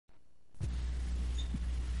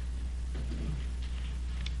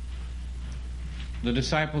The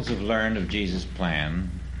disciples have learned of Jesus'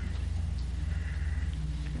 plan.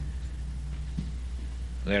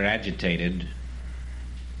 They're agitated.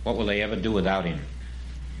 What will they ever do without him?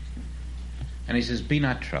 And he says, be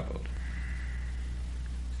not troubled.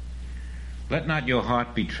 Let not your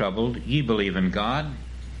heart be troubled. Ye believe in God.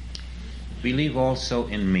 Believe also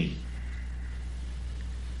in me.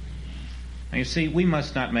 Now you see, we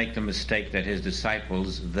must not make the mistake that his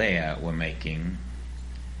disciples there were making,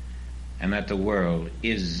 and that the world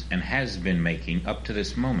is and has been making up to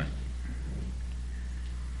this moment.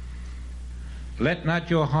 Let not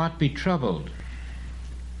your heart be troubled.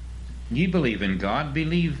 Ye believe in God,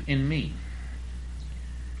 believe in me.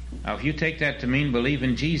 Now, if you take that to mean believe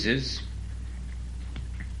in Jesus,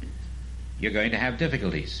 you're going to have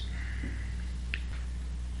difficulties.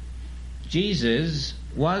 Jesus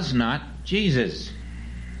was not Jesus,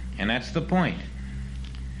 and that's the point.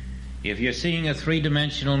 If you're seeing a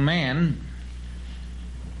three-dimensional man,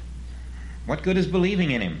 what good is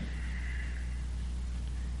believing in him?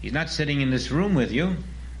 He's not sitting in this room with you.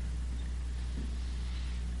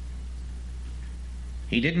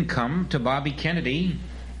 He didn't come to Bobby Kennedy.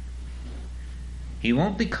 He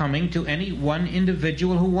won't be coming to any one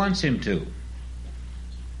individual who wants him to.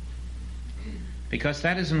 Because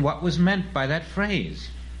that isn't what was meant by that phrase.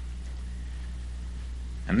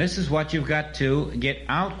 And this is what you've got to get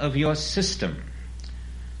out of your system.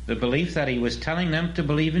 The belief that he was telling them to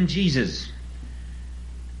believe in Jesus.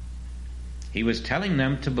 He was telling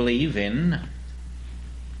them to believe in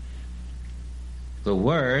the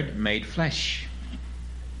Word made flesh.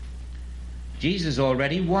 Jesus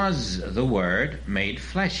already was the Word made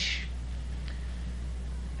flesh.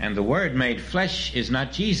 And the Word made flesh is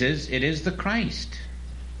not Jesus, it is the Christ.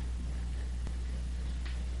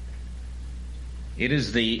 It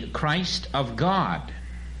is the Christ of God.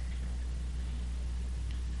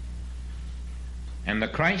 And the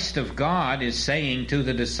Christ of God is saying to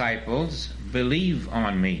the disciples, believe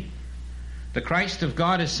on me. The Christ of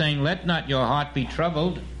God is saying, let not your heart be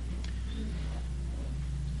troubled.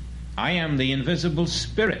 I am the invisible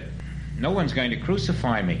Spirit. No one's going to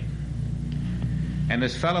crucify me. And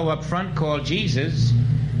this fellow up front called Jesus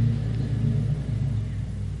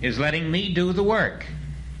is letting me do the work.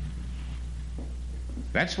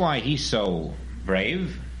 That's why he's so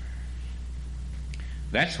brave.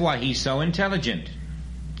 That's why he's so intelligent.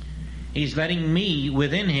 He's letting me,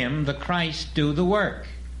 within him, the Christ, do the work.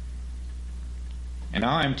 And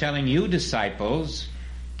now I'm telling you, disciples,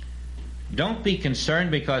 don't be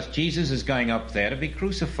concerned because Jesus is going up there to be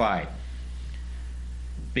crucified.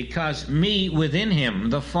 Because me within him,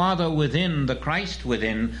 the Father within, the Christ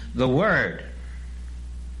within, the Word,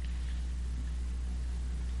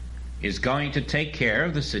 is going to take care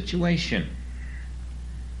of the situation.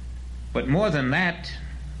 But more than that,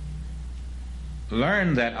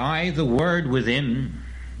 learn that I, the Word within,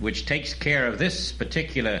 which takes care of this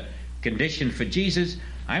particular condition for Jesus,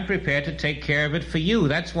 I'm prepared to take care of it for you.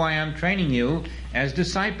 That's why I'm training you as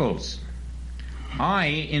disciples. I,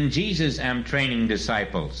 in Jesus, am training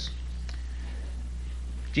disciples.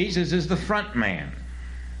 Jesus is the front man.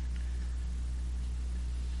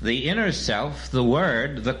 The inner self, the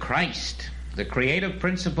Word, the Christ, the creative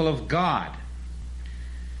principle of God,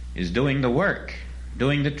 is doing the work,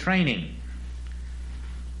 doing the training.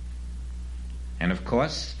 And of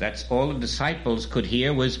course, that's all the disciples could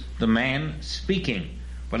hear was the man speaking.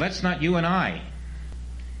 But let's not, you and I,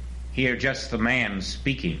 hear just the man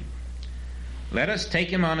speaking. Let us take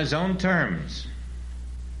him on his own terms.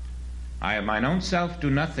 I of mine own self do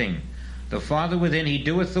nothing. The Father within, he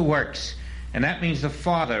doeth the works. And that means the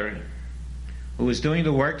Father who is doing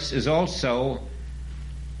the works is also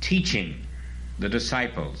teaching the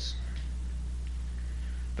disciples.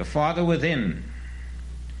 The Father within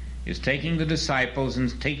is taking the disciples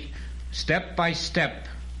and step by step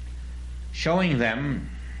showing them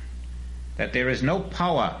that there is no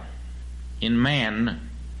power in man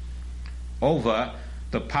over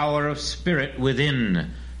the power of Spirit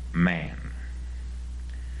within man.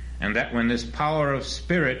 And that when this power of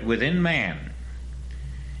Spirit within man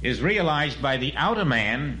is realized by the outer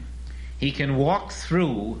man, he can walk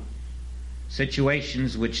through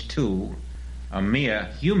situations which to a mere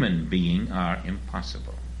human being are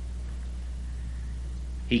impossible.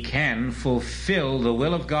 He can fulfill the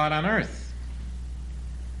will of God on earth.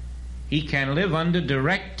 He can live under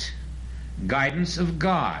direct guidance of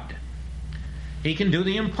God. He can do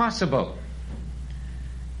the impossible.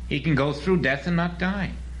 He can go through death and not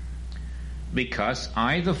die. Because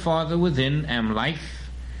I, the Father within, am life,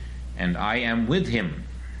 and I am with him.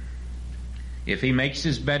 If he makes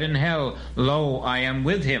his bed in hell, lo, I am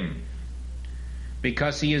with him.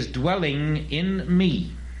 because he is dwelling in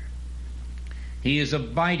me. He is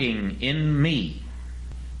abiding in me.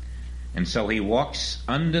 And so he walks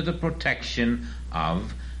under the protection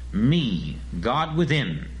of me, God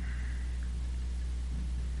within.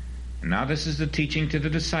 And now this is the teaching to the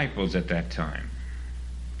disciples at that time.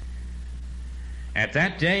 At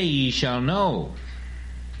that day ye shall know,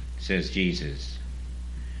 says Jesus.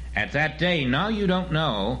 At that day, now you don't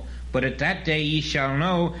know, but at that day ye shall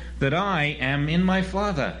know that I am in my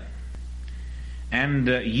Father, and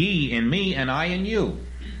ye in me, and I in you.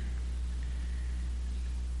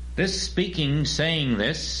 This speaking, saying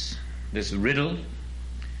this riddle,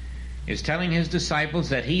 is telling his disciples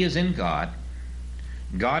that he is in God,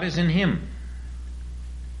 God is in him.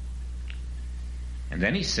 And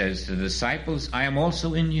then he says to the disciples, I am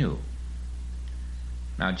also in you.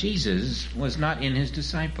 Now Jesus was not in his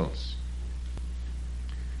disciples.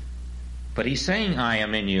 But he's saying, I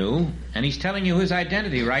am in you, and he's telling you his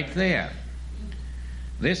identity right there.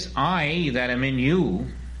 This I that am in you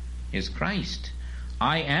is Christ.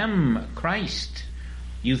 I am Christ.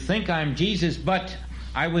 You think I'm Jesus, but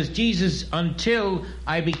I was Jesus until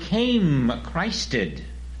I became Christed.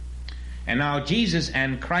 And now Jesus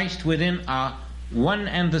and Christ within are one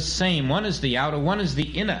and the same. One is the outer, one is the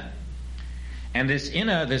inner. And this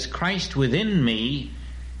inner, this Christ within me,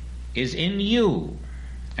 is in you.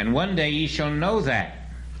 And one day ye shall know that.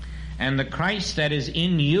 And the Christ that is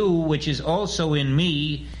in you, which is also in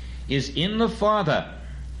me, is in the Father.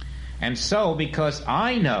 And so, because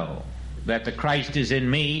I know that the Christ is in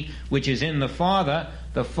me, which is in the Father,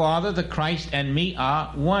 the Christ, and me are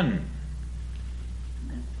one.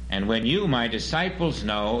 And when you, my disciples,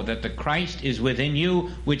 know that the Christ is within you,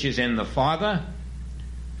 which is in the Father,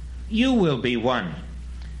 you will be one,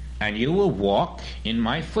 and you will walk in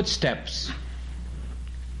my footsteps.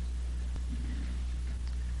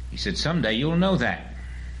 He said, someday you'll know that.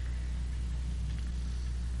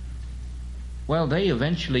 Well, they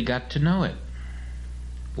eventually got to know it.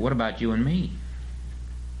 But what about you and me?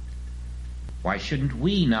 Why shouldn't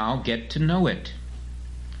we now get to know it?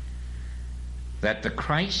 That the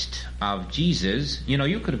Christ of Jesus,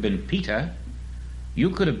 you could have been Peter, you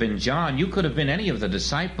could have been John, you could have been any of the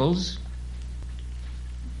disciples,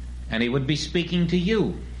 and he would be speaking to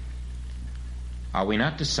you. Are we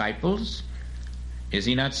not disciples? Is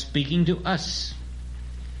he not speaking to us?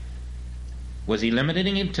 Was he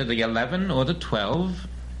limiting it to the 11 or the 12?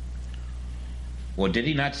 Or did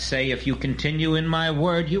he not say, if you continue in my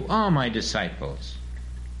word, you are my disciples?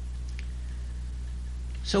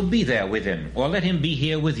 So be there with him, or let him be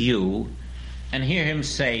here with you, and hear him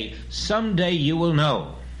say, someday you will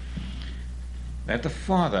know that the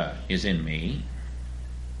Father is in me,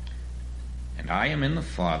 and I am in the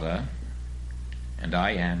Father, and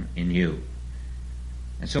I am in you.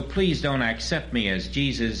 And so please don't accept me as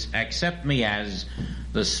Jesus, accept me as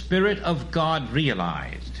the Spirit of God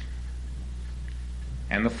realized.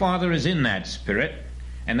 And the Father is in that Spirit,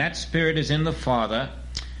 and that Spirit is in the Father,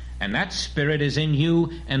 and that Spirit is in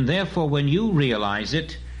you, and therefore when you realize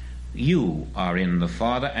it, you are in the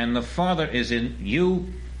Father, and the Father is in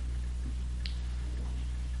you.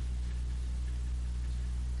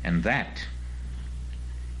 And that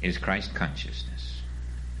is Christ consciousness.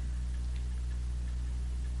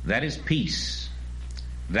 That is peace.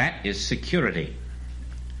 That is security.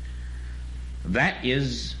 That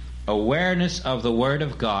is awareness of the Word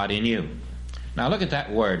of God in you. Now look at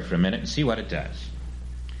that word for a minute and see what it does.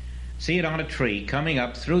 See it on a tree, coming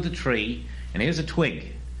up through the tree, and here's a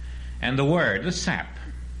twig. And the word, the sap,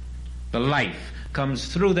 the life,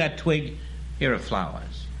 comes through that twig. Here are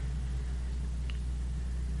flowers.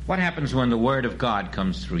 What happens when the Word of God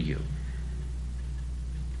comes through you?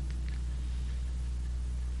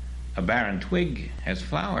 A barren twig has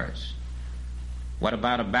flowers. What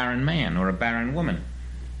about a barren man or a barren woman?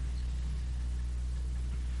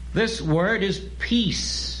 This word is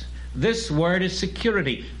peace. This word is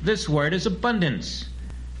security. This word is abundance.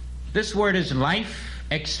 This word is life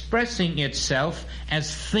expressing itself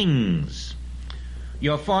as things.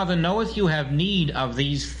 Your Father knoweth you have need of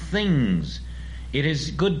these things. It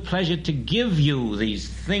is good pleasure to give you these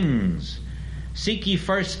things. Seek ye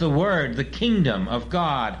first the Word, the kingdom of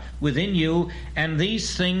God within you, and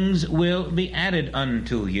these things will be added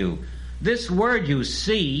unto you. This word you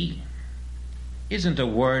see isn't a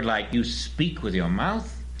word like you speak with your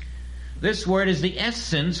mouth. This word is the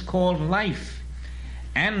essence called life.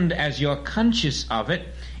 And as you're conscious of it,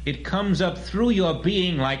 it comes up through your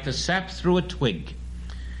being like the sap through a twig.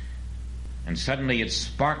 And suddenly it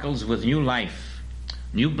sparkles with new life,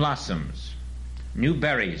 new blossoms, new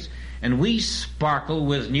berries. And we sparkle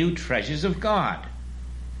with new treasures of God.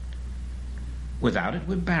 Without it,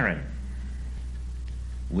 we're barren.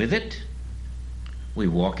 With it, we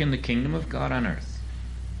walk in the kingdom of God on earth.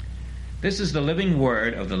 This is the living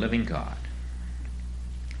word of the living God.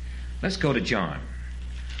 Let's go to John.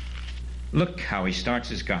 Look how he starts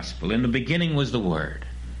his gospel. In the beginning was the Word.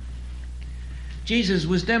 Jesus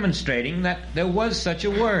was demonstrating that there was such a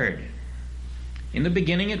Word. In the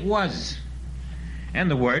beginning it was. And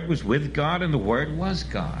the Word was with God, and the Word was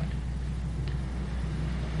God.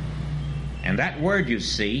 And that Word, you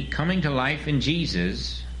see, coming to life in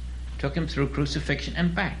Jesus, took him through crucifixion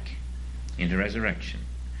and back into resurrection.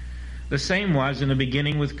 The same was in the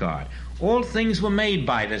beginning with God. All things were made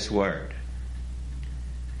by this Word.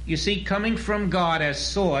 You see, coming from God as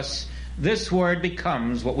source, this Word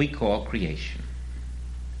becomes what we call creation.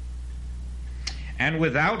 And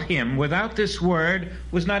without him, without this Word,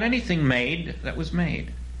 was not anything made that was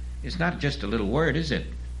made. It's not just a little word, is it?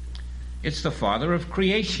 It's the Father of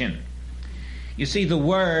creation. You see, the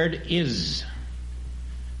Word is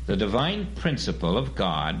the divine principle of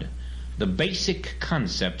God, the basic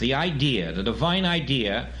concept, the idea, the divine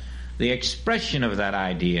idea, the expression of that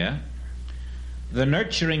idea, the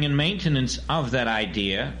nurturing and maintenance of that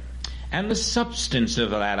idea, and the substance of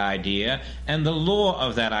that idea, and the law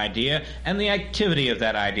of that idea, and the activity of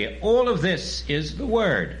that idea. All of this is the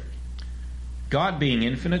Word. God being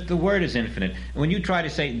infinite, the Word is infinite. And when you try to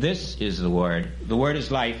say, this is the Word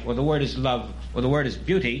is life, or the Word is love, or the Word is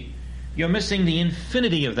beauty, you're missing the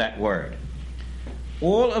infinity of that Word.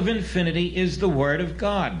 All of infinity is the Word of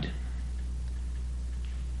God.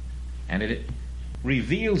 And it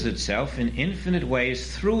reveals itself in infinite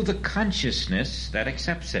ways through the consciousness that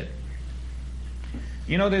accepts it.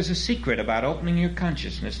 You know, there's a secret about opening your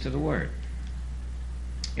consciousness to the Word.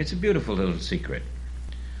 It's a beautiful little secret.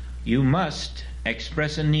 You must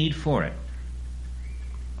express a need for it.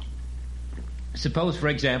 Suppose, for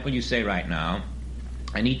example, you say right now,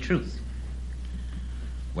 I need truth.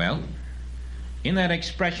 Well, in that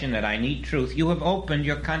expression that I need truth, you have opened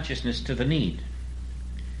your consciousness to the need.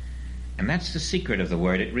 And that's the secret of the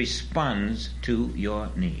Word. It responds to your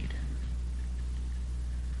need.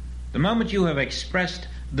 The moment you have expressed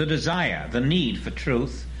the desire, the need for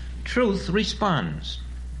truth, truth responds.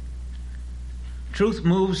 Truth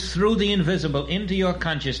moves through the invisible into your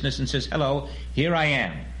consciousness and says, hello, here I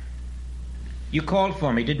am. You called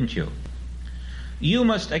for me, didn't you? You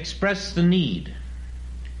must express the need.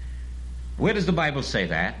 Where does the Bible say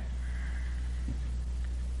that?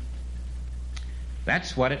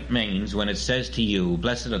 That's what it means when it says to you,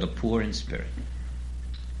 blessed are the poor in spirit.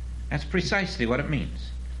 That's precisely what it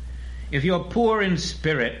means. If you're poor in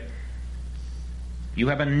spirit, you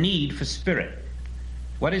have a need for spirit.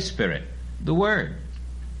 What is spirit? The Word.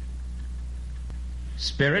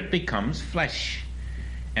 Spirit becomes flesh.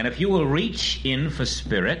 And if you will reach in for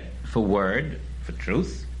spirit, for Word, for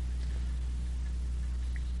truth,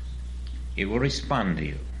 it will respond to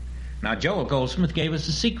you. Now, Joel Goldsmith gave us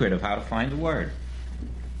the secret of how to find the Word.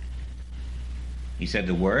 He said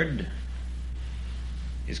the Word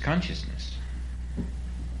is consciousness.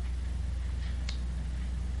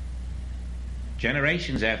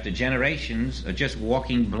 Generations after generations are just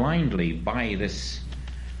walking blindly by this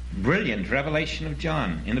brilliant revelation of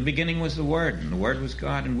John. In the beginning was the Word, and the Word was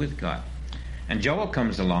God and with God. And Joel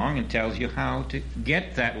comes along and tells you how to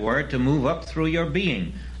get that Word to move up through your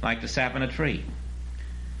being, like the sap in a tree.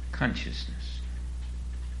 Consciousness.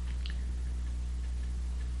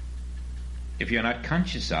 If you're not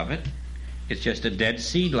conscious of it, it's just a dead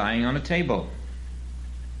seed lying on a table.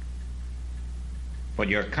 But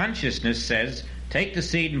your consciousness says, take the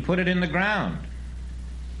seed and put it in the ground.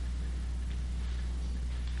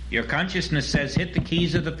 Your consciousness says, hit the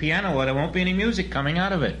keys of the piano or there won't be any music coming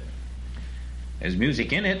out of it. There's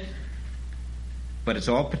music in it, but it's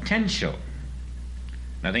all potential.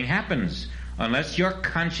 Nothing happens unless you're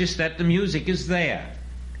conscious that the music is there.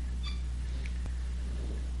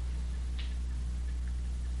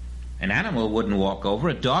 An animal wouldn't walk over,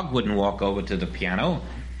 a dog wouldn't walk over to the piano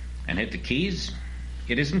and hit the keys.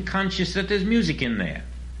 It isn't conscious that there's music in there.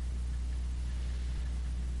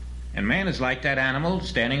 And man is like that animal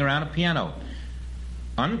standing around a piano,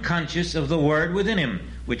 unconscious of the Word within him,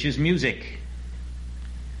 which is music.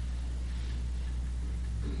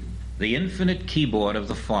 The infinite keyboard of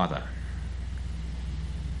the Father.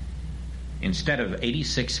 Instead of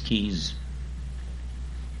 86 keys,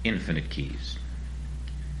 infinite keys.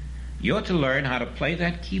 You're to learn how to play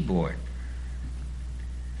that keyboard.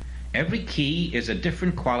 Every key is a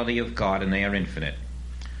different quality of God, and they are infinite.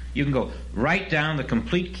 You can go right down the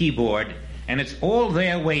complete keyboard, and it's all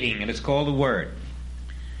there waiting, and it's called the Word.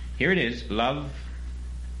 Here it is: love,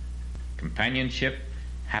 companionship,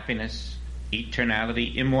 happiness,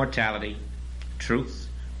 eternality, immortality, truth,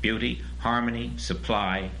 beauty, harmony,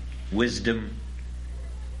 supply, wisdom.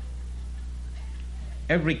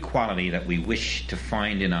 Every quality that we wish to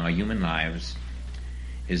find in our human lives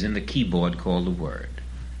is in the keyboard called the Word.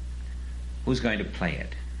 Who's going to play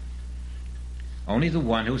it? Only the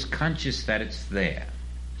one who's conscious that it's there.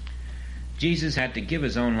 Jesus had to give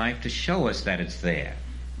his own life to show us that it's there.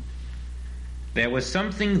 There was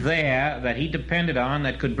something there that he depended on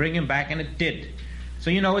that could bring him back, and it did. So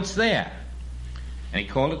you know it's there. And he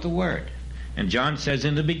called it the Word. And John says,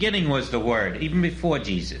 in the beginning was the Word, even before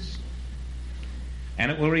Jesus.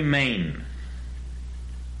 And it will remain.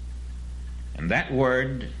 And that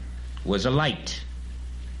Word was a light,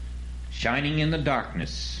 shining in the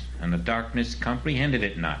darkness, and the darkness comprehended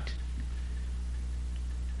it not.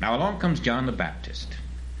 Now along comes John the Baptist.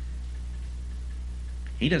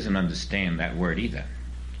 He doesn't understand that word either.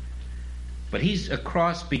 But he's a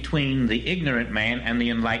cross between the ignorant man and the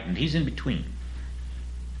enlightened. He's in between.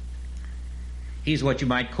 He's what you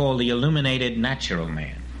might call the illuminated natural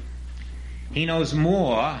man. He knows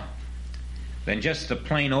more than just the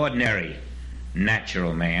plain ordinary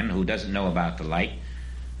natural man who doesn't know about the light,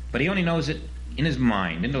 but he only knows it in his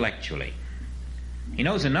mind, intellectually. He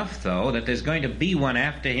knows enough, though, that there's going to be one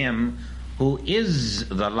after him who is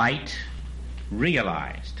the light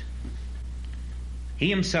realized. He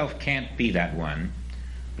himself can't be that one,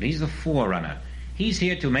 but he's the forerunner. He's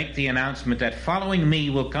here to make the announcement that following me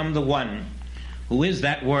will come the one who is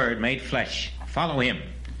that Word made flesh. Follow him.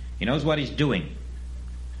 He knows what he's doing.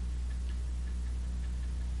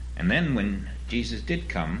 And then when Jesus did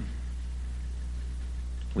come,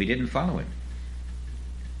 we didn't follow him.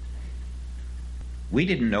 We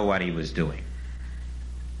didn't know what he was doing.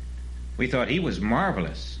 We thought he was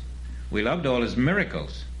marvelous. We loved all his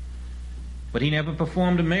miracles. But he never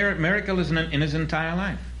performed a miracle in his entire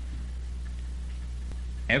life.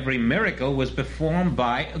 Every miracle was performed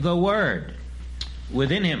by the Word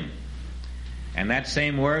within him. And that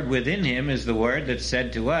same Word within him is the Word that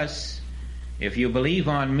said to us, if you believe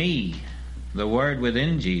on me, the Word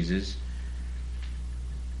within Jesus,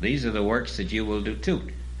 these are the works that you will do too.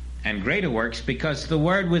 And greater works, because the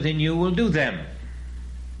Word within you will do them.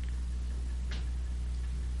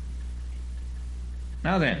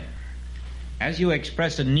 Now then, as you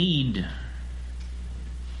express a need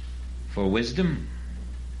for wisdom,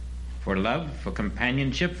 for love, for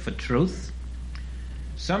companionship, for truth,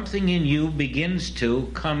 something in you begins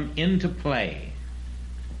to come into play.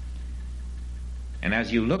 And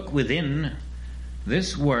as you look within,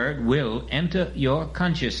 this Word will enter your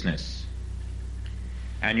consciousness.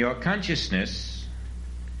 And your consciousness,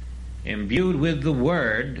 imbued with the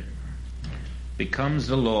Word, becomes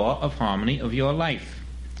the law of harmony of your life.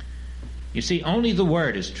 You see, only the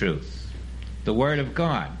Word is truth, the Word of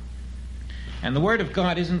God. And the Word of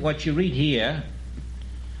God isn't what you read here.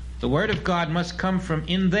 The Word of God must come from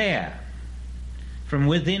in there, from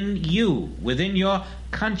within you, within your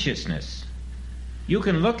consciousness. You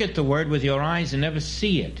can look at the Word with your eyes and never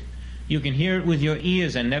see it. You can hear it with your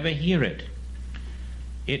ears and never hear it.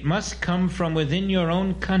 It must come from within your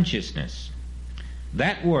own consciousness.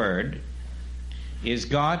 That Word is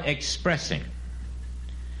God expressing.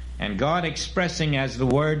 And God expressing as the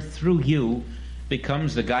Word through you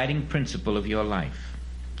becomes the guiding principle of your life.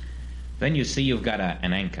 Then you see you've got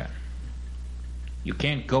an anchor. You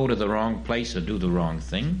can't go to the wrong place or do the wrong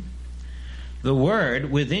thing. The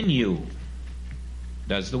Word within you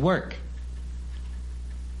does the work.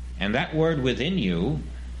 And that Word within you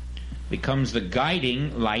becomes the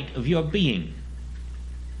guiding light of your being.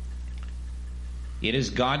 It is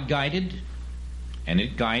God-guided, and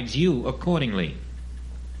it guides you accordingly.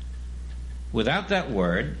 Without that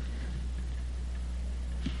Word,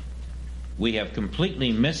 we have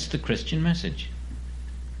completely missed the Christian message.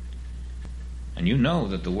 And you know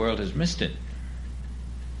that the world has missed it.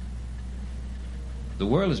 The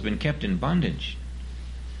world has been kept in bondage.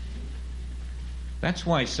 That's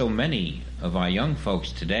why so many of our young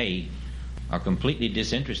folks today are completely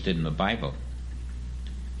disinterested in the Bible.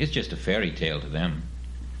 It's just a fairy tale to them.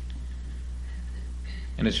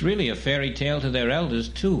 And it's really a fairy tale to their elders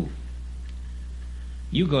too.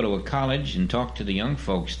 You go to a college and talk to the young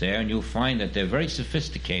folks there, and you'll find that they're very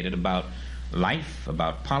sophisticated about life,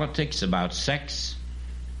 about politics, about sex,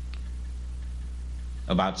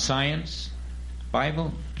 about science.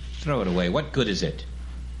 Bible, throw it away. What good is it?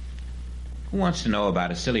 Who wants to know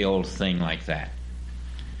about a silly old thing like that?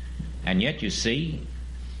 And yet, you see,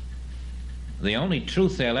 the only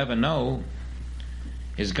truth they'll ever know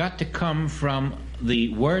has got to come from the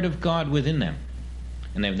Word of God within them.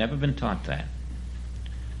 And they've never been taught that.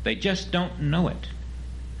 They just don't know it.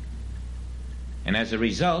 And as a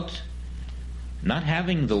result, not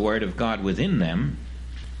having the Word of God within them,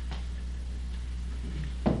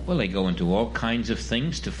 well, they go into all kinds of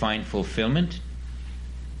things to find fulfillment.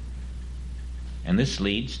 And this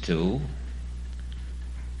leads to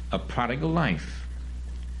a prodigal life.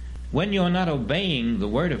 When you're not obeying the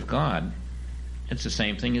Word of God, it's the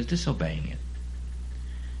same thing as disobeying it.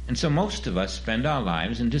 And so most of us spend our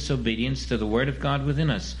lives in disobedience to the Word of God within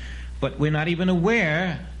us. But we're not even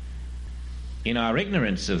aware, in our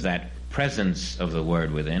ignorance of that presence of the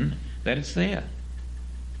Word within, that it's there.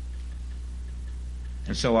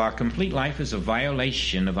 And so our complete life is a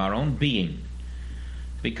violation of our own being,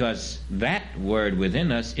 because that Word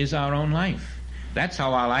within us is our own life. That's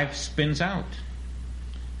how our life spins out.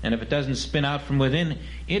 And if it doesn't spin out from within,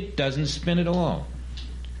 it doesn't spin at all.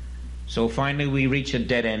 So finally we reach a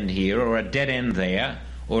dead end here, or a dead end there,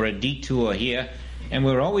 or a detour here, and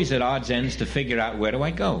we're always at odds ends to figure out, where do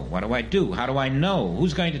I go? What do I do? How do I know?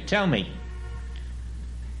 Who's going to tell me?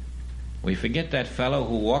 We forget that fellow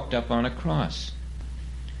who walked up on a cross.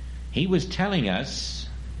 He was telling us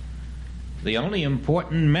the only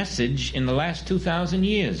important message in the last 2,000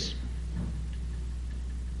 years.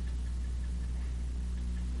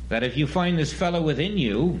 That if you find this fellow within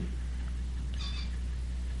you,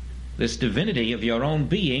 this divinity of your own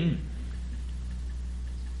being,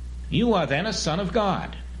 you are then a son of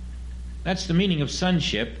God. That's the meaning of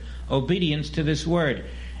sonship, obedience to this word.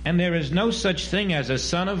 And there is no such thing as a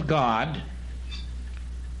son of God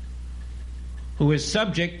who is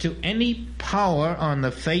subject to any power on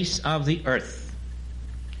the face of the earth.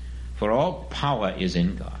 For all power is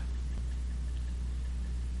in God.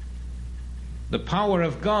 The power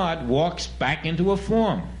of God walks back into a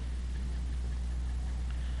form.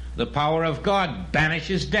 The power of God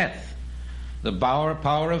banishes death. The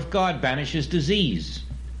power of God banishes disease.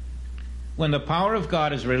 When the power of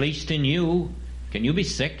God is released in you, can you be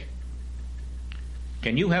sick?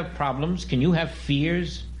 Can you have problems? Can you have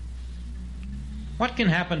fears? What can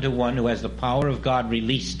happen to one who has the power of God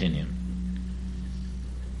released in him?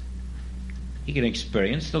 He can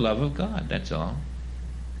experience the love of God, that's all.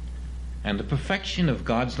 And the perfection of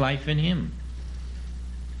God's life in him.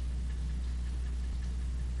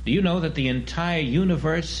 Do you know that the entire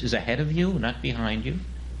universe is ahead of you, not behind you?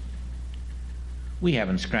 We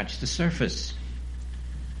haven't scratched the surface.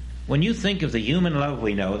 When you think of the human love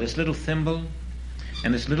we know, this little thimble,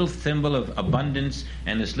 and this little thimble of abundance,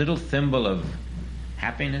 and this little thimble of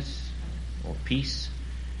happiness or peace,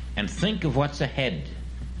 and think of what's ahead,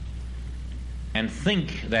 and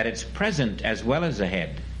think that it's present as well as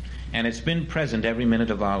ahead, and it's been present every minute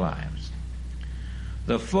of our lives.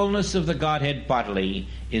 The fullness of the Godhead bodily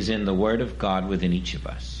is in the Word of God within each of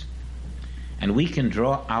us. And we can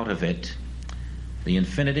draw out of it the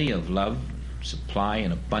infinity of love, supply,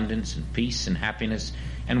 and abundance, and peace, and happiness,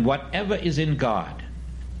 and whatever is in God.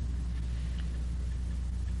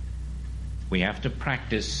 We have to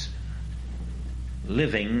practice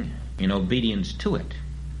living in obedience to it.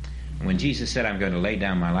 And when Jesus said, I'm going to lay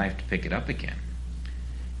down my life to pick it up again,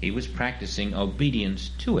 he was practicing obedience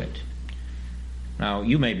to it. Now,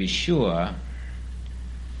 you may be sure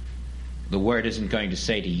the Word isn't going to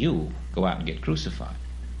say to you, go out and get crucified.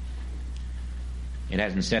 It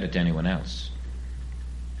hasn't said it to anyone else.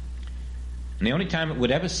 And the only time it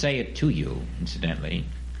would ever say it to you, incidentally,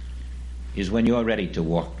 is when you're ready to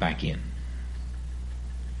walk back in.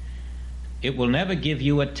 It will never give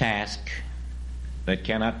you a task that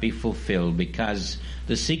cannot be fulfilled, because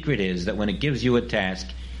the secret is that when it gives you a task,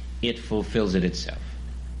 it fulfills it itself.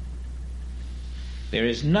 There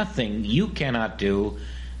is nothing you cannot do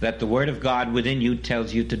that the Word of God within you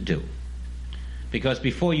tells you to do. Because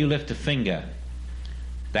before you lift a finger,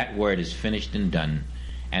 that word is finished and done.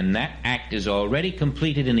 And that act is already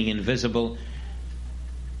completed in the invisible.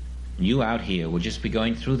 You out here will just be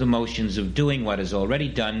going through the motions of doing what is already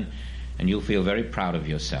done, and you'll feel very proud of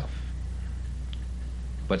yourself.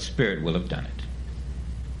 But Spirit will have done it.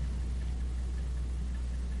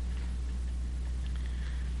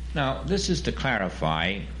 Now, this is to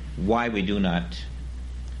clarify why we do not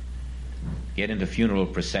get into funeral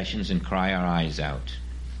processions and cry our eyes out,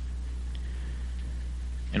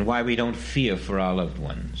 and why we don't fear for our loved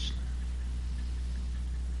ones.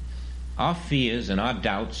 Our fears and our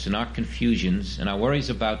doubts and our confusions and our worries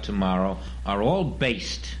about tomorrow are all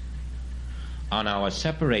based on our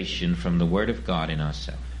separation from the Word of God in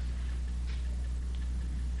ourselves.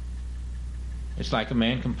 It's like a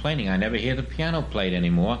man complaining, I never hear the piano played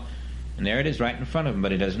anymore, and there it is right in front of him,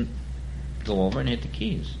 but he doesn't go over and hit the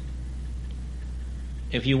keys.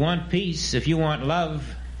 If you want peace, if you want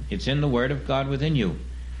love, it's in the Word of God within you.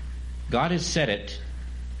 God has said it,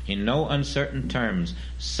 in no uncertain terms,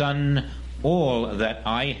 Son, all that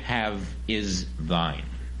I have is thine.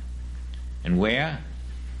 And where?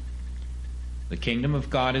 The kingdom of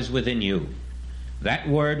God is within you. That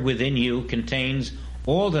word within you contains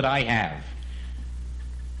all that I have.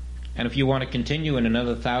 And if you want to continue in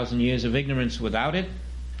another 1,000 years of ignorance without it,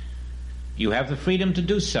 you have the freedom to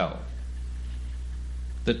do so.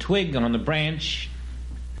 The twig on the branch,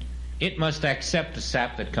 it must accept the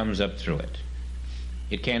sap that comes up through it.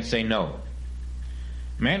 It can't say no.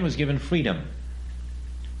 Man was given freedom.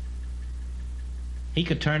 He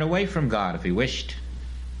could turn away from God if he wished.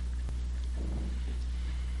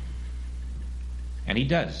 And he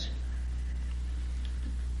does.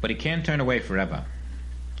 But he can't turn away forever,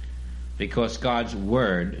 because God's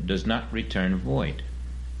word does not return void.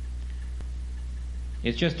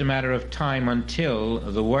 It's just a matter of time until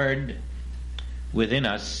the word within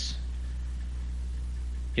us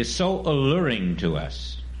is so alluring to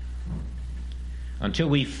us, until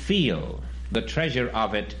we feel the treasure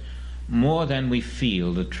of it more than we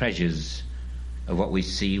feel the treasures of what we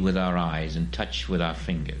see with our eyes and touch with our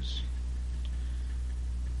fingers.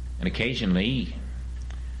 And occasionally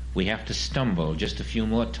we have to stumble just a few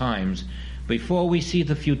more times before we see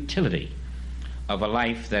the futility of a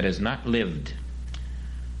life that is not lived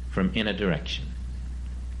from inner direction.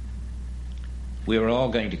 We are all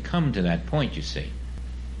going to come to that point, you see.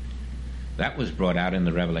 That was brought out in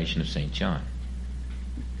the Revelation of St. John,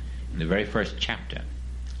 in the very first chapter.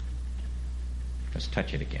 Let's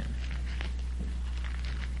touch it again.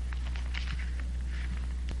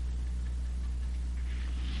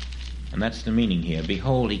 And that's the meaning here.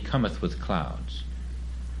 Behold, he cometh with clouds.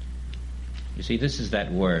 You see, this is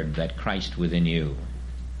that word, that Christ within you,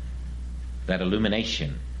 that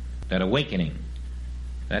illumination, that awakening.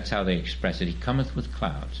 That's how they express it. He cometh with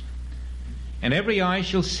clouds. And every eye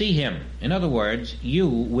shall see him. In other words, you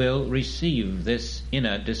will receive this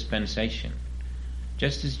inner dispensation,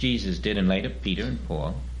 just as Jesus did in later Peter and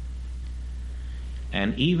Paul,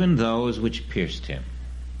 and even those which pierced him.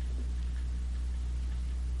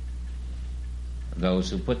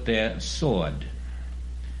 Those who put their sword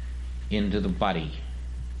into the body,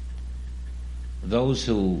 those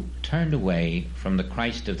who turned away from the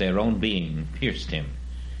Christ of their own being, pierced him,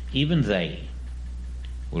 even they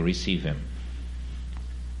will receive him.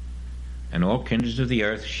 And all kindreds of the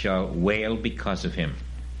earth shall wail because of him.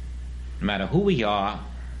 No matter who we are,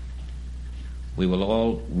 we will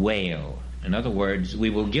all wail. In other words, we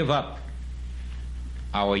will give up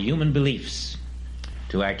our human beliefs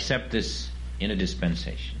to accept this inner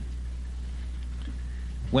dispensation.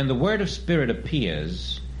 When the word of Spirit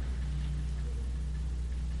appears,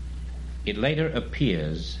 it later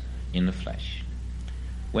appears in the flesh.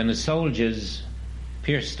 When the soldiers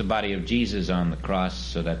pierced the body of Jesus on the cross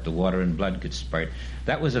so that the water and blood could spurt,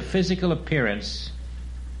 that was a physical appearance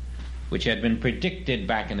which had been predicted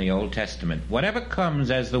back in the Old Testament. Whatever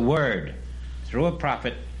comes as the word through a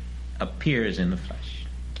prophet appears in the flesh.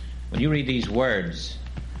 When you read these words,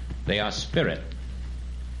 they are spirit,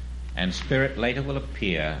 and spirit later will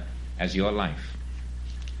appear as your life.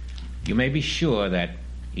 You may be sure that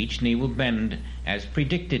each knee will bend as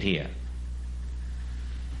predicted here.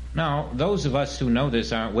 Now, those of us who know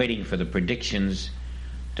this aren't waiting for the predictions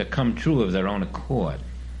to come true of their own accord.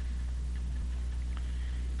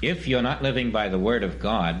 If you're not living by the Word of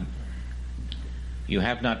God, you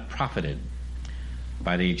have not profited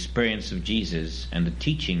by the experience of Jesus and the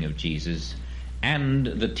teaching of Jesus and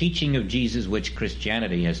the teaching of Jesus which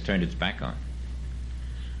Christianity has turned its back on.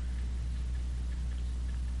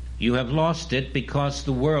 You have lost it because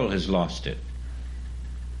the world has lost it.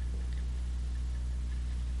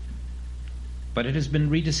 But it has been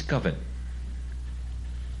rediscovered.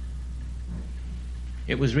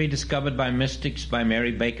 It was rediscovered by mystics, by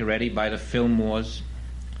Mary Baker Eddy, by the Fillmores,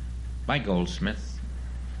 by Goldsmith,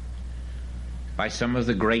 by some of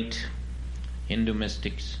the great Hindu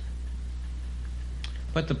mystics.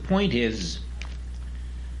 But the point is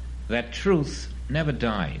that truth never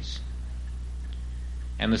dies.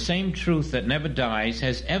 And the same truth that never dies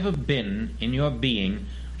has ever been in your being,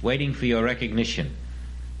 waiting for your recognition.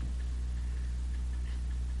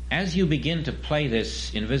 As you begin to play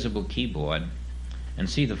this invisible keyboard and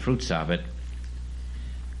see the fruits of it,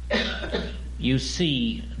 you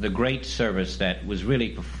see the great service that was really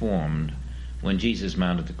performed when Jesus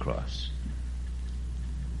mounted the cross.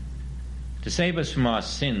 To save us from our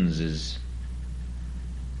sins is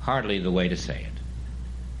hardly the way to say it.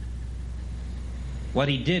 What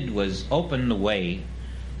he did was open the way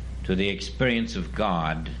to the experience of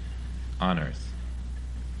God on earth.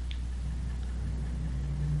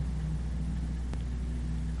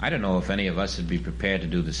 I don't know if any of us would be prepared to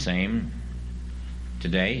do the same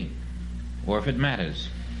today, or if it matters.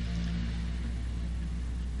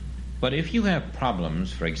 But if you have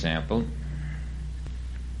problems, for example,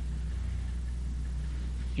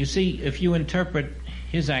 you see, if you interpret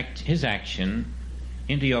his action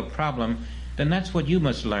into your problem, then that's what you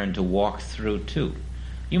must learn to walk through too.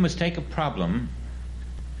 You must take a problem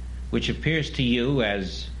which appears to you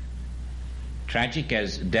as tragic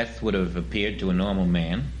as death would have appeared to a normal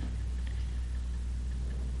man,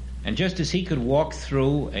 and just as he could walk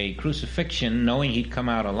through a crucifixion knowing he'd come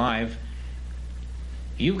out alive,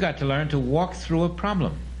 you've got to learn to walk through a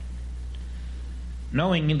problem,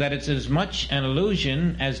 knowing that it's as much an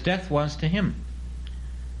illusion as death was to him.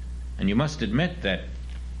 And you must admit that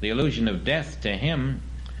the illusion of death to him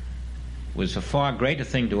was a far greater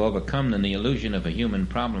thing to overcome than the illusion of a human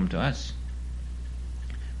problem to us.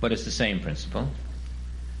 But it's the same principle.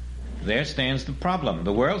 There stands the problem.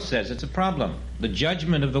 The world says it's a problem. The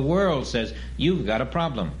judgment of the world says you've got a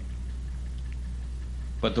problem.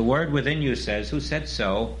 But the word within you says, who said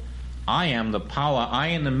so? I am the power. I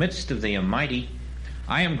in the midst of thee am mighty.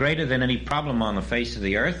 I am greater than any problem on the face of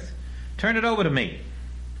the earth. Turn it over to me.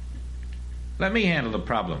 Let me handle the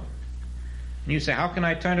problem. And you say, how can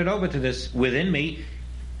I turn it over to this within me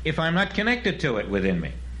if I'm not connected to it within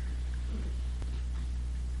me?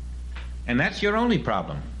 And that's your only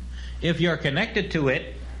problem. If you're connected to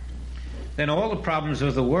it, then all the problems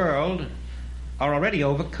of the world are already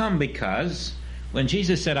overcome, because when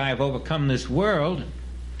Jesus said, I have overcome this world,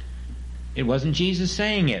 it wasn't Jesus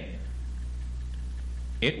saying it.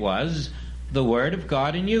 It was the Word of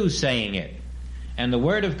God in you saying it. And the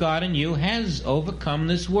Word of God in you has overcome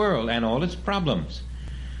this world and all its problems.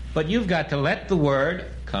 But you've got to let the Word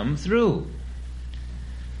come through.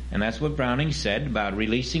 And that's what Browning said about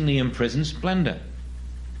releasing the imprisoned splendor.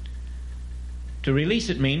 To release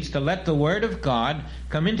it means to let the Word of God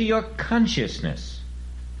come into your consciousness.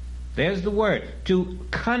 There's the word. To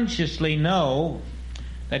consciously know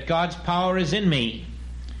that God's power is in me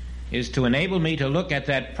is to enable me to look at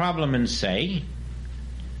that problem and say,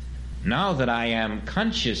 now that I am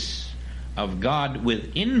conscious of God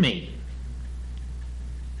within me,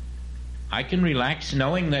 I can relax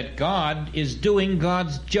knowing that God is doing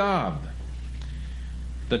God's job.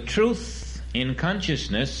 The truth in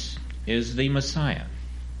consciousness is the Messiah.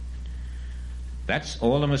 That's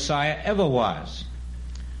all the Messiah ever was.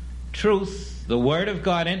 Truth, the Word of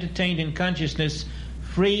God entertained in consciousness,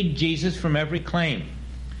 freed Jesus from every claim.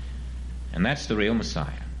 And that's the real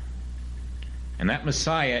Messiah. And that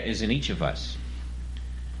Messiah is in each of us.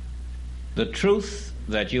 The truth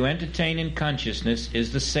that you entertain in consciousness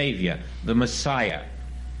is the Savior, the Messiah,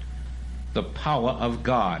 the power of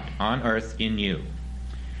God on earth in you.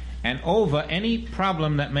 And over any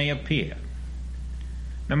problem that may appear,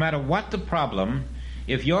 no matter what the problem,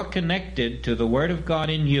 if you're connected to the Word of God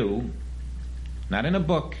in you, not in a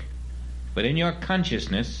book, but in your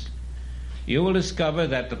consciousness, you will discover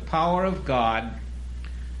that the power of God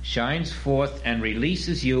shines forth and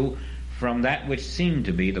releases you from that which seemed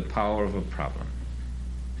to be the power of a problem.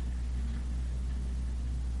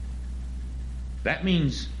 That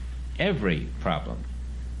means every problem.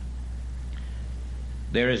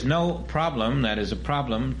 There is no problem that is a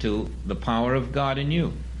problem to the power of God in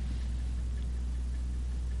you.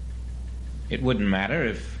 It wouldn't matter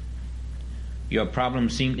if your problem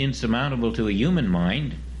seemed insurmountable to a human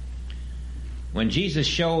mind. When Jesus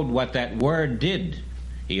showed what that Word did,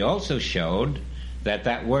 he also showed that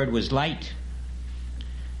that Word was light,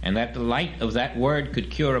 and that the light of that Word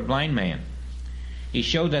could cure a blind man. He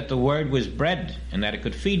showed that the Word was bread, and that it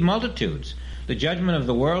could feed multitudes. The judgment of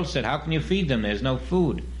the world said, how can you feed them? There's no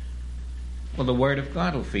food. Well, the Word of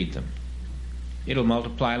God will feed them. It'll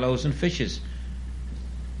multiply loaves and fishes.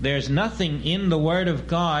 There's nothing in the Word of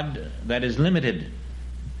God that is limited.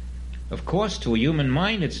 Of course, to a human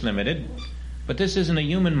mind it's limited, but this isn't a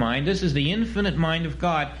human mind. This is the infinite mind of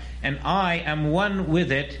God, and I am one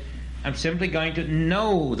with it. I'm simply going to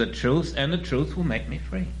know the truth, and the truth will make me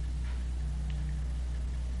free.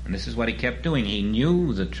 And this is what he kept doing. He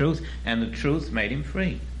knew the truth, and the truth made him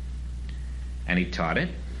free. And he taught it,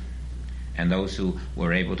 and those who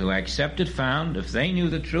were able to accept it found if they knew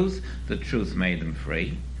the truth made them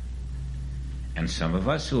free. And some of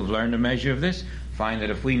us who have learned a measure of this find that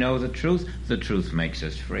if we know the truth makes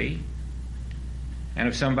us free. And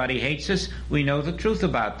if somebody hates us, we know the truth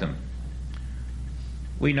about them.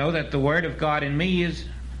 We know that the Word of God in me is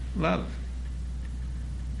love.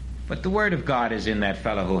 But the Word of God is in that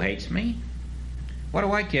fellow who hates me. What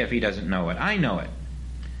do I care if he doesn't know it? I know it.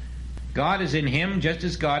 God is in him just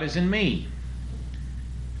as God is in me.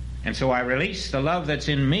 And so I release the love that's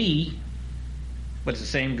in me, but it's the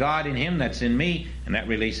same God in him that's in me, and that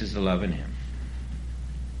releases the love in him.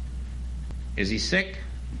 Is he sick?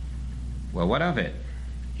 Well, what of it?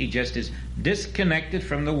 He just is disconnected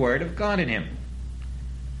from the Word of God in him.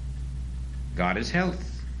 God is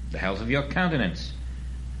health, the health of your countenance.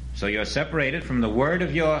 So you're separated from the Word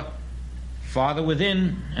of your Father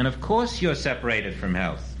within, and of course you're separated from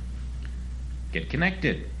health. Get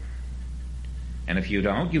connected. And if you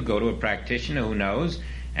don't, you go to a practitioner who knows,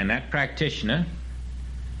 and that practitioner,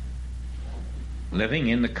 living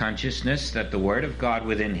in the consciousness that the Word of God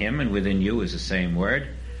within him and within you is the same Word,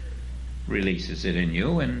 releases it in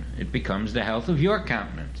you, and it becomes the health of your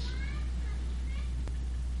countenance.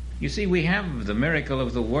 You see, we have the miracle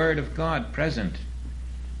of the Word of God present,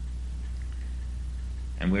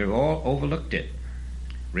 and we've all overlooked it.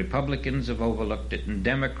 Republicans have overlooked it, and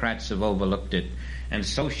Democrats have overlooked it, and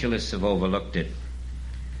socialists have overlooked it,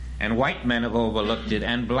 and white men have overlooked it,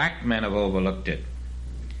 and black men have overlooked it.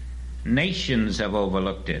 Nations have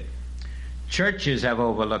overlooked it. Churches have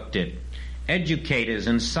overlooked it. Educators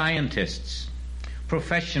and scientists,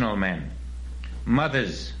 professional men,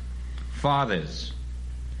 mothers, fathers,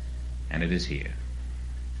 and it is here.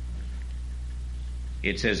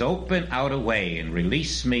 It says, open out a way and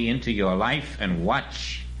release me into your life and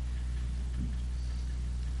watch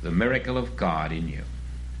the miracle of God in you.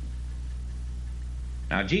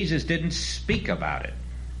 Now, Jesus didn't speak about it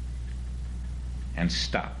and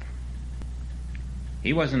stop.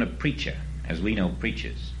 He wasn't a preacher, as we know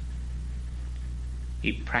preachers.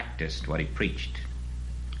 He practiced what he preached.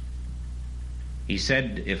 He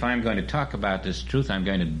said, if I'm going to talk about this truth, I'm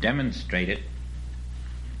going to demonstrate it.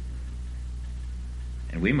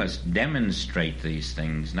 And we must demonstrate these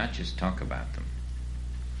things, not just talk about them.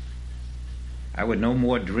 I would no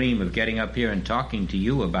more dream of getting up here and talking to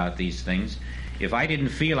you about these things if I didn't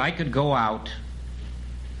feel I could go out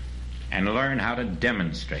and learn how to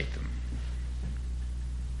demonstrate them.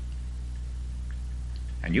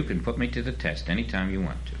 And you can put me to the test anytime you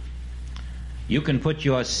want to. You can put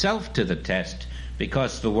yourself to the test,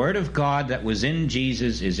 because the Word of God that was in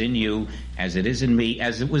Jesus is in you, as it is in me,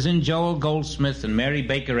 as it was in Joel Goldsmith and Mary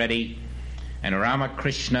Baker Eddy and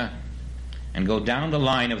Ramakrishna, and go down the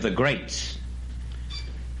line of the greats.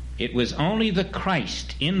 It was only the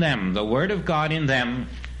Christ in them, the Word of God in them,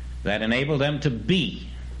 that enabled them to be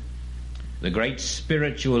the great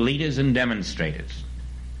spiritual leaders and demonstrators.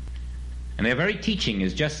 And their very teaching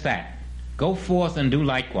is just that. Go forth and do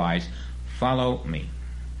likewise. Follow me.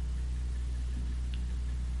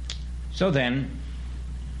 So then,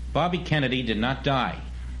 Bobby Kennedy did not die.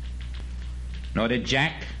 Nor did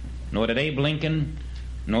Jack, nor did Abe Lincoln,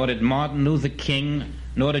 nor did Martin Luther King,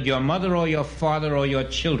 nor did your mother or your father or your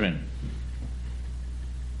children.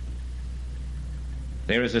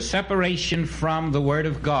 There is a separation from the Word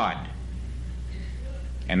of God.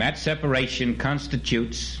 And that separation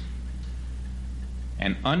constitutes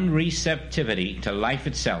an unreceptivity to life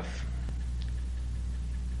itself,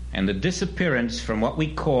 and the disappearance from what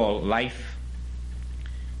we call life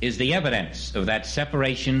is the evidence of that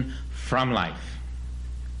separation from life.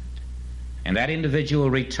 And that individual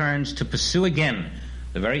returns to pursue again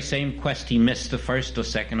the very same quest he missed the first or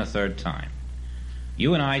second or third time.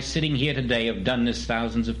 You and I sitting here today have done this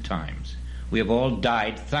thousands of times. We have all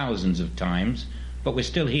died thousands of times, but we're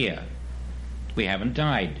still here. We haven't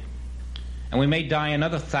died. And we may die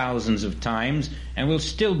another thousands of times, and we'll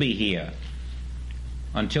still be here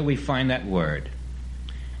until we find that Word.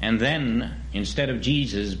 And then, instead of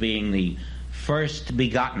Jesus being the first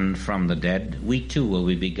begotten from the dead, we too will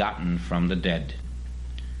be begotten from the dead.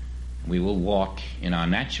 We will walk in our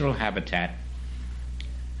natural habitat,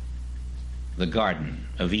 the Garden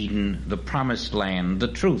of Eden, the promised land, the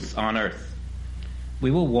truth on earth.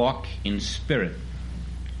 We will walk in spirit,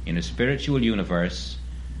 in a spiritual universe,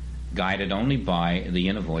 guided only by the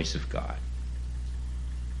inner voice of God.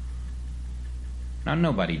 Now,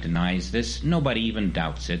 nobody denies this. Nobody even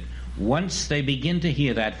doubts it. Once they begin to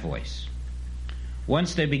hear that voice,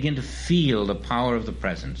 once they begin to feel the power of the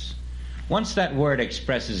presence, once that Word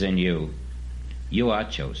expresses in you, you are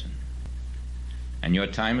chosen. And your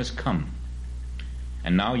time has come.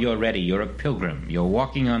 And now you're ready. You're a pilgrim. You're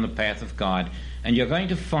walking on the path of God. And you're going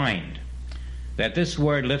to find that this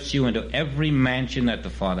Word lifts you into every mansion that the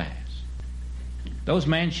Father has. Those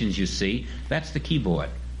mansions, you see, that's the keyboard.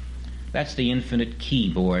 That's the infinite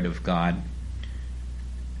keyboard of God.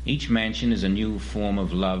 Each mansion is a new form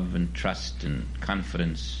of love and trust and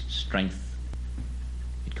confidence, strength.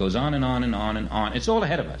 It goes on and on and on and on. It's all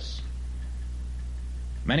ahead of us.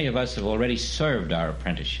 Many of us have already served our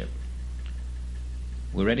apprenticeship.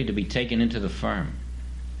 We're ready to be taken into the firm.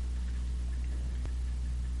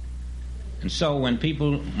 And so when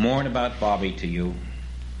people mourn about Bobby to you,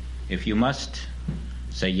 if you must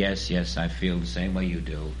say, yes, yes, I feel the same way you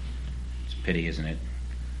do. It's pity, isn't it?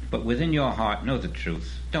 But within your heart, know the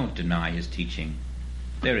truth. Don't deny his teaching.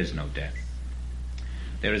 There is no death.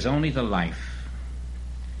 There is only the life.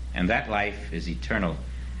 And that life is eternal,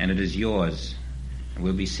 and it is yours. And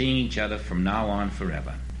we'll be seeing each other from now on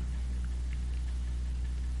forever.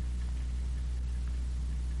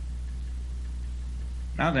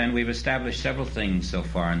 Now then, we've established several things so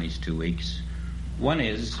far in these 2 weeks. One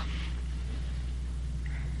is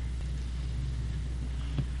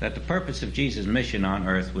that the purpose of Jesus' mission on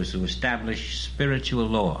earth was to establish spiritual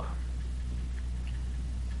law,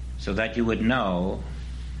 so that you would know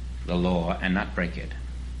the law and not break it.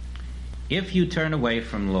 If you turn away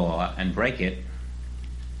from law and break it,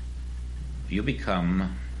 you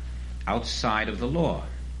become outside of the law,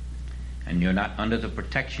 and you're not under the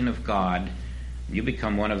protection of God. You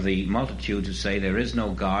become one of the multitudes who say there is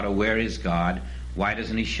no God, or where is God? Why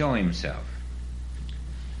doesn't he show himself?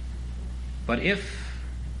 But if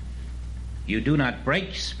you do not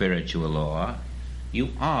break spiritual law, you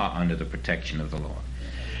are under the protection of the law,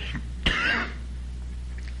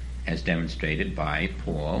 as demonstrated by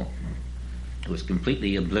Paul, who was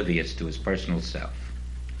completely oblivious to his personal self,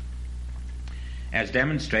 as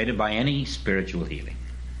demonstrated by any spiritual healing.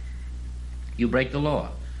 You break the law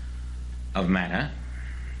of manna,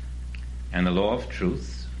 and the law of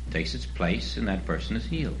truth takes its place, and that person is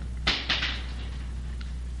healed.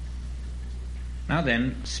 Now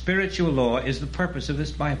then, spiritual law is the purpose of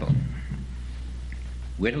this Bible.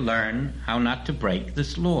 We're to learn how not to break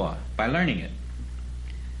this law by learning it.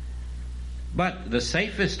 But the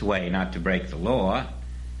safest way not to break the law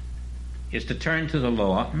is to turn to the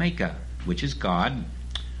law maker, which is God,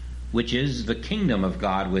 which is the kingdom of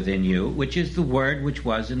God within you, which is the Word which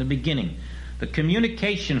was in the beginning. The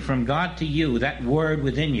communication from God to you, that Word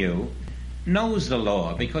within you, knows the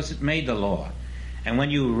law because it made the law. And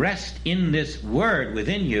when you rest in this Word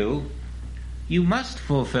within you, you must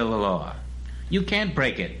fulfill the law. You can't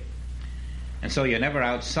break it. And so you're never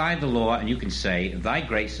outside the law, and you can say, thy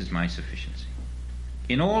grace is my sufficiency.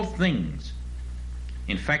 In all things,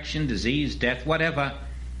 infection, disease, death, whatever,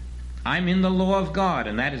 I'm in the law of God,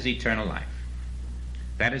 and that is eternal life.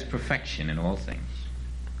 That is perfection in all things.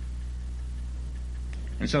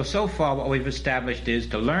 And so far what we've established is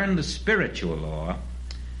to learn the spiritual law,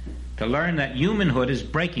 to learn that humanhood is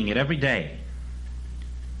breaking it every day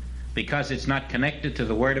because it's not connected to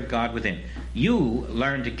the Word of God within. You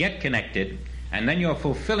learn to get connected, and then you're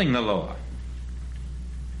fulfilling the law.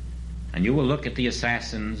 And you will look at the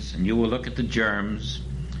assassins, and you will look at the germs,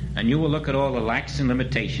 and you will look at all the lacks and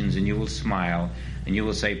limitations, and you will smile, and you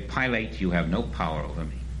will say, Pilate, you have no power over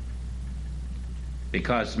me.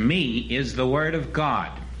 Because me is the Word of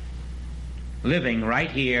God, living right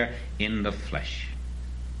here in the flesh.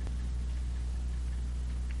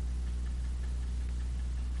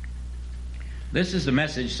 This is the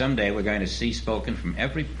message someday we're going to see spoken from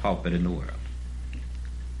every pulpit in the world.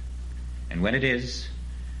 And when it is,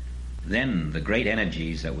 then the great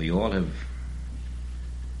energies that we all have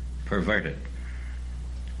perverted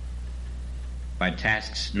by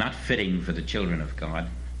tasks not fitting for the children of God,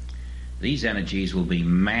 these energies will be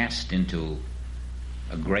massed into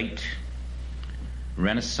a great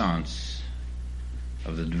renaissance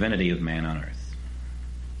of the divinity of man on earth.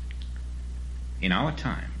 In our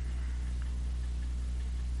time,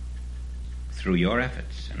 through your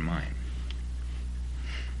efforts and mine.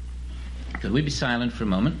 Could we be silent for a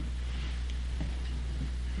moment?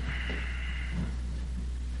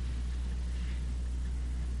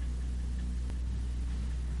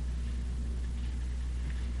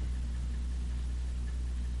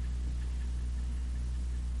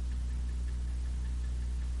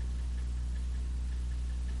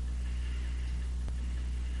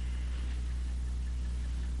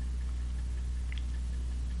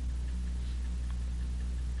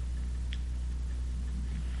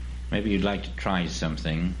 Maybe you'd like to try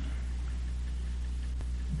something.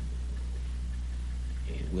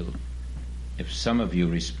 It will, if some of you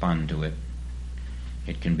respond to it,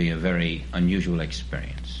 it can be a very unusual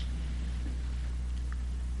experience.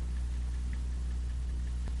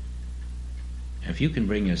 If you can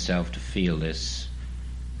bring yourself to feel this,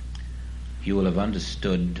 you will have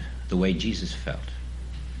understood the way Jesus felt.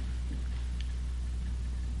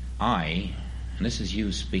 I, and this is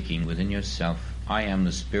you speaking within yourself, I am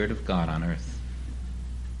the Spirit of God on earth.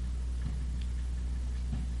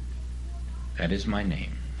 That is my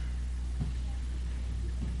name.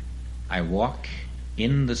 I walk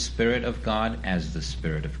in the Spirit of God as the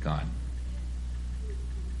Spirit of God.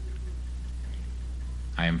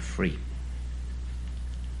 I am free.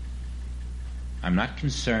 I'm not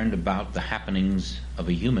concerned about the happenings of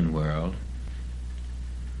a human world,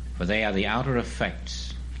 for they are the outer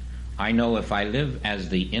effects. I know if I live as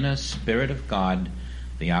the inner Spirit of God,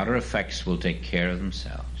 the outer effects will take care of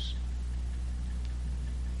themselves.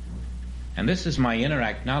 And this is my inner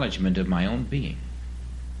acknowledgement of my own being.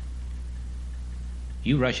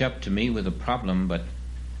 You rush up to me with a problem, but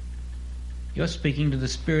you're speaking to the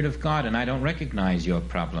Spirit of God, and I don't recognize your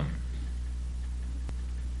problem.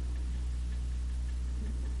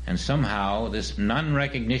 And somehow this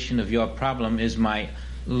non-recognition of your problem is my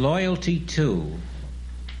loyalty to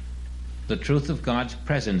the truth of God's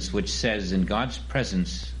presence, which says in God's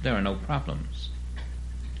presence there are no problems,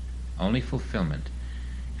 only fulfillment.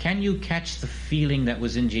 Can you catch the feeling that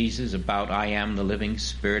was in Jesus about I am the living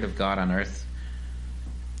Spirit of God on earth?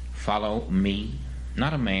 Follow me,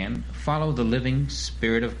 not a man. Follow the living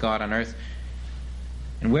Spirit of God on earth.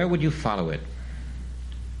 And where would you follow it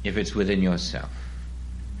if it's within yourself?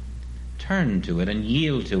 Turn to it and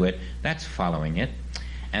yield to it. That's following it.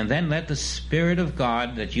 And then let the Spirit of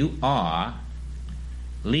God that you are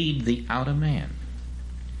lead the outer man.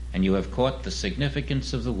 And you have caught the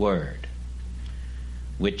significance of the Word,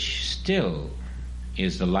 which still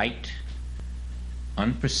is the light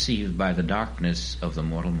unperceived by the darkness of the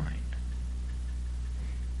mortal mind.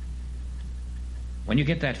 When you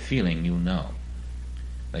get that feeling, you'll know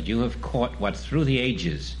that you have caught what through the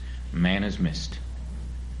ages man has missed.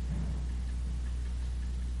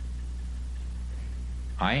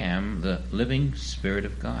 I am the living Spirit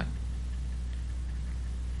of God.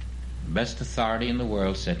 The best authority in the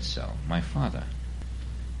world said so, my Father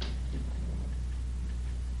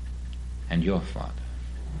and your Father.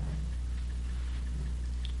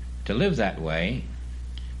 To live that way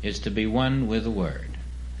is to be one with the Word.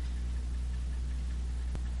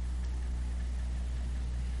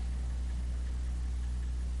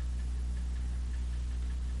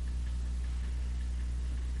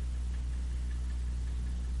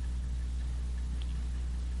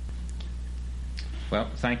 Well,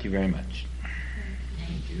 thank you very much.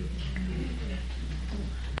 Thank you.